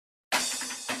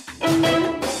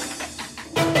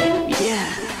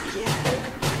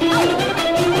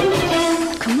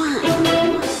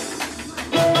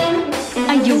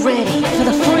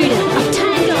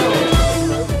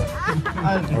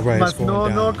Everybody's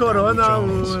going down. Corona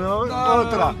Jones. uno. No,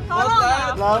 Otra.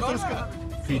 Corona. La otra es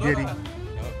P. Diddy. No,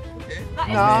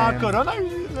 Man. Corona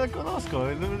la conozco.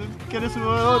 ¿Quieres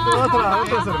otra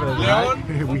cerveza? León,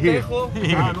 We here.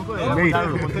 Ah, nunca We made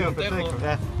Daru, it. Monteo, perfecto.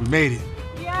 Yeah. We made it.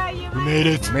 Yeah, you We made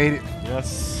it. Made it.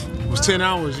 Yes. It was 10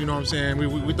 hours, you know what I'm saying?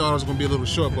 We thought it was going to be a little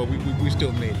short, but we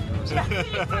still made it. You know what I'm saying?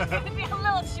 It's going to be a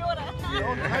little shorter.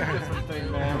 Different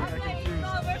thing, man. Okay, no,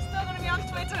 we're still going to be on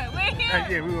Twitter. We're here.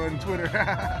 Yeah, we were on Twitter.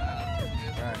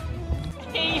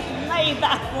 He made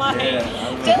that flight.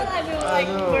 Jill and I were like,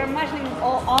 we're imagining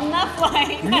all on that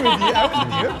flight. I was in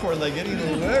the airport, like getting a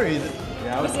little worried.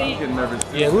 Yeah, I was getting nervous.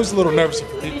 Yeah, we was a little nervous for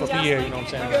Pierre, you know what I'm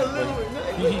saying? But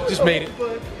he just made it.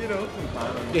 But, you know.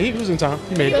 Yeah, he was in time.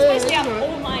 He made He was it. supposed to be up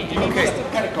all night.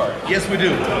 Yes, we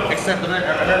do. Except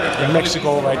that In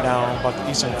Mexico right now, I'm about to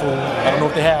eat some food. I don't know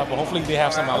if they have, but hopefully they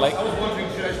have something I like.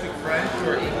 Should I speak French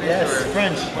or English? Yes,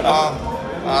 French. I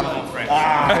don't know French. I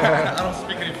don't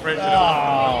speak any French at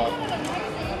all.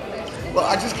 Well,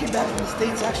 I just came back from the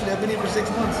States, actually. I've been here for 6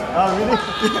 months. Oh, really?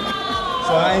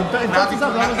 So Not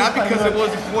because it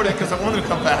was important, because I wanted to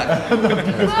come back. Are we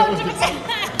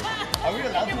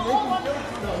allowed to make it?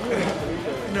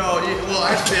 No, well,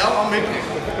 actually, I'll make it.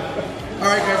 All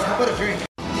right, guys, how about a drink?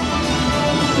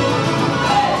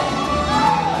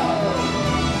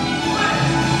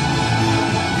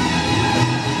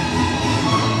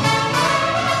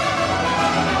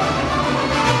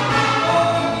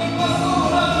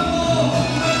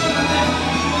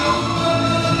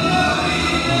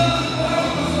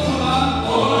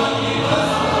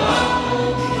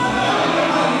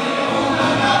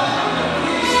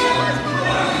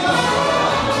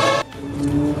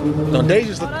 No,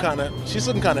 Daisy's looking she's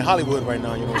looking kind of Hollywood right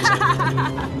now, you know what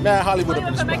I'm saying? Mad Hollywood up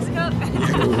in From this spot.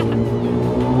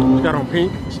 Mexico. She got on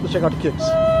pink. Let's check out the kicks.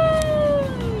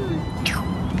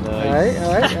 Alright,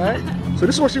 alright, alright. So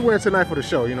this is what she wearing tonight for the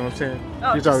show, you know what I'm saying?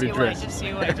 Oh, She's just already you dressed. wait, just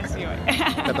you wait, just you wait.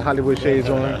 Got the Hollywood shades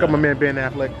on. Got my man Ben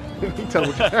Affleck. Tell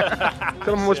him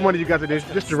how much money you got today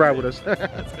just to ride with us.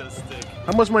 That's gonna stick.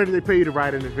 How much money did they pay you to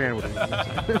ride in this van with us?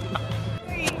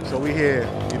 So we here,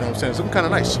 you know what I'm saying? Something kind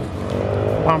of nice.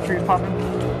 Palm trees popping.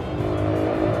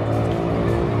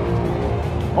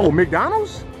 Oh,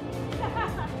 McDonald's?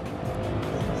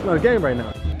 It's not a game right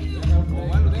now.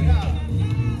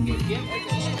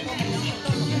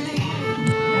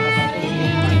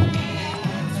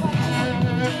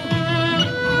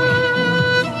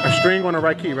 A string on the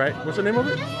right key, right? What's the name of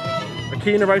it? A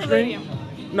key in the right string?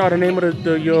 No, the name of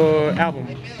your album.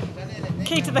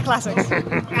 Key to the classics.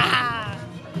 Ah.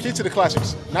 Key to the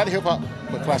classics. Not hip hop,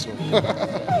 but classical.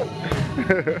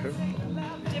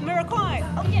 Jamiroquai.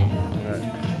 Oh yeah.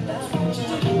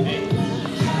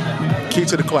 Key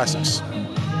to the classics.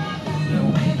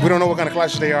 We don't know what kind of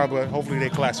classics they are, but hopefully they're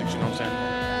classics, you know what I'm saying?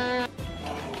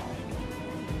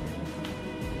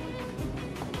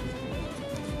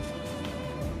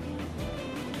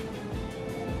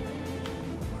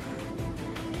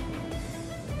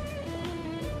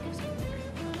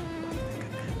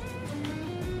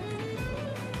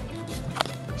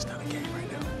 It's not a game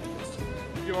right now.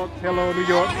 New York, hello New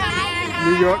York.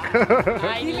 New York.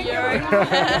 Hi, New York.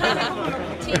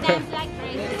 She danced like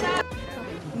crazy.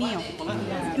 Mío.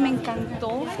 Me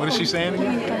encantó. What is she saying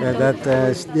again?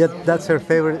 Yeah, that's her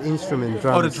favorite instrument,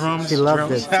 drums. Oh, the drums. She loved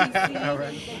drums.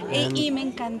 it. Y me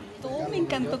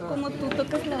encantó cómo tú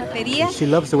tocas la batería. She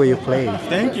loves the way you play.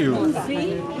 Thank you.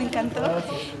 Sí, me encantó.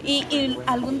 Y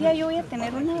algún día yo voy a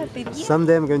tener una batería.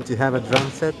 Someday I'm going to have a drum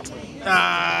set.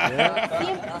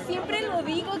 Siempre lo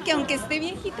digo que aunque esté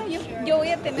viejita yo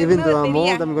voy a tener Even una though I'm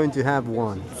batería. old, I'm going to have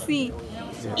one. Sí.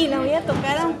 Y la voy a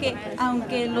tocar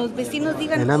aunque los vecinos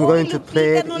digan. And I'm going "Ay, to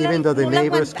play it Lupita, no even though the no la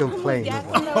neighbors aguantamos complain." ya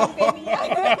con la batería".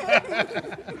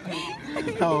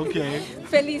 Oh, okay.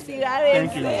 Felicidades.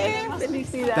 Thank you.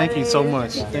 Felicidades. Thank you so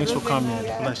much. Thanks for coming.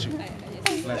 Bless you.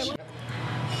 Bless you.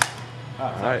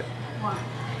 All right. One.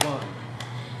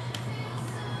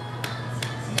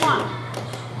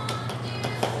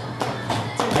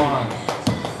 One,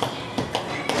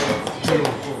 two,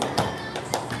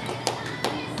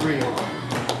 3,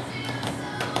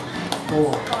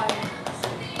 4,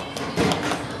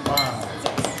 5,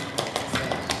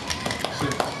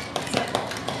 6,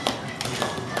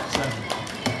 7,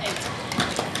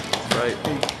 Right.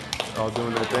 All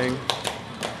doing their thing.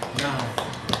 9,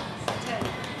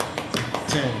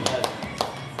 10,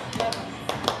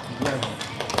 11,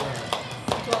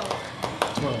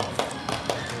 12,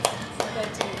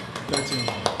 13.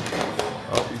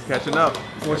 Oh, he's catching up.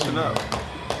 Catching up.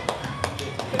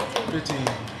 15,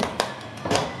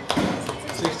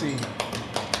 16,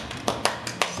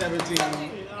 17.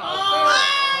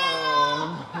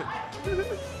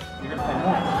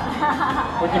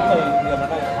 What did you play the other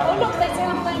night? Oh look, they say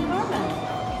I'm playing Carmen.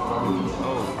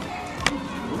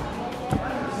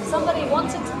 Somebody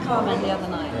wanted Carmen the other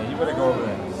night. Yeah, you better go over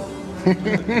there. I'm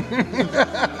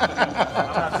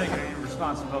not taking any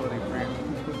responsibility for you.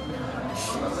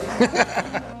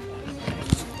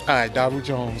 All right, Daru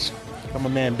Jones. I'm my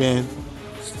man Ben.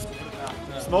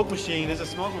 Smoke machine. There's a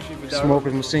smoke machine for Daru.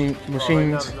 Smoking machines. Oh, right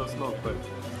now there's no smoke, but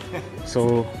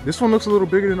So this one looks a little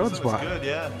bigger than the other this looks spot. good,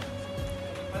 yeah.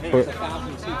 But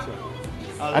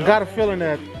I got a feeling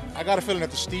that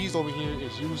the Steez over here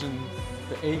is using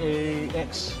the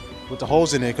AAX with the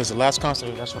holes in it because the last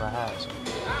concert that's what I had. So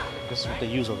this is what they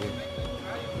use over here.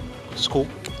 Which is cool.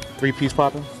 3-piece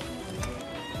popping.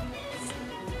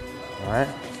 All right.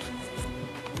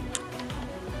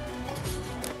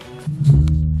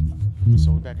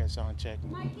 So we're back at sound check.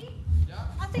 Mikey?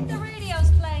 I think the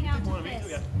radio's playing out of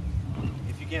this.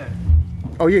 If you can.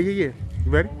 Oh yeah. You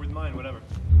ready? Or with mine, whatever.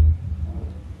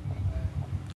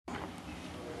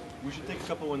 We should take a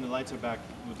couple when the lights are back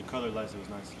with the color lights. It was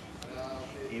nice.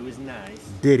 It was nice.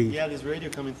 Did he? Yeah, there's radio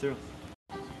coming through.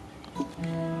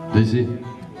 Daisy,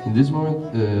 in this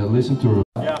moment, listen to.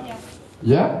 Yeah.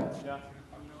 Yeah? Yeah.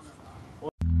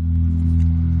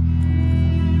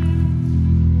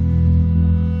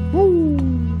 Woo!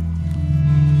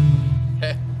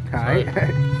 Alright.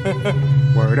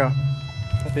 Word up.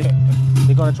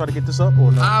 They're gonna try to get this up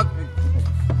or no?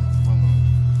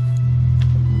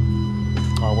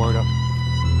 Oh, word up.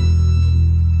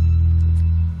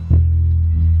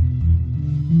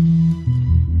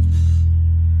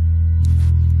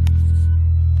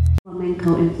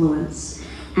 Flamenco influence,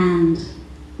 and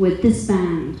with this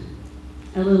band,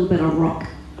 a little bit of rock.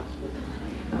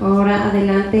 Ahora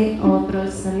adelante otro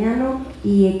italiano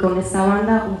y con esta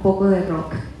banda un poco de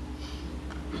rock.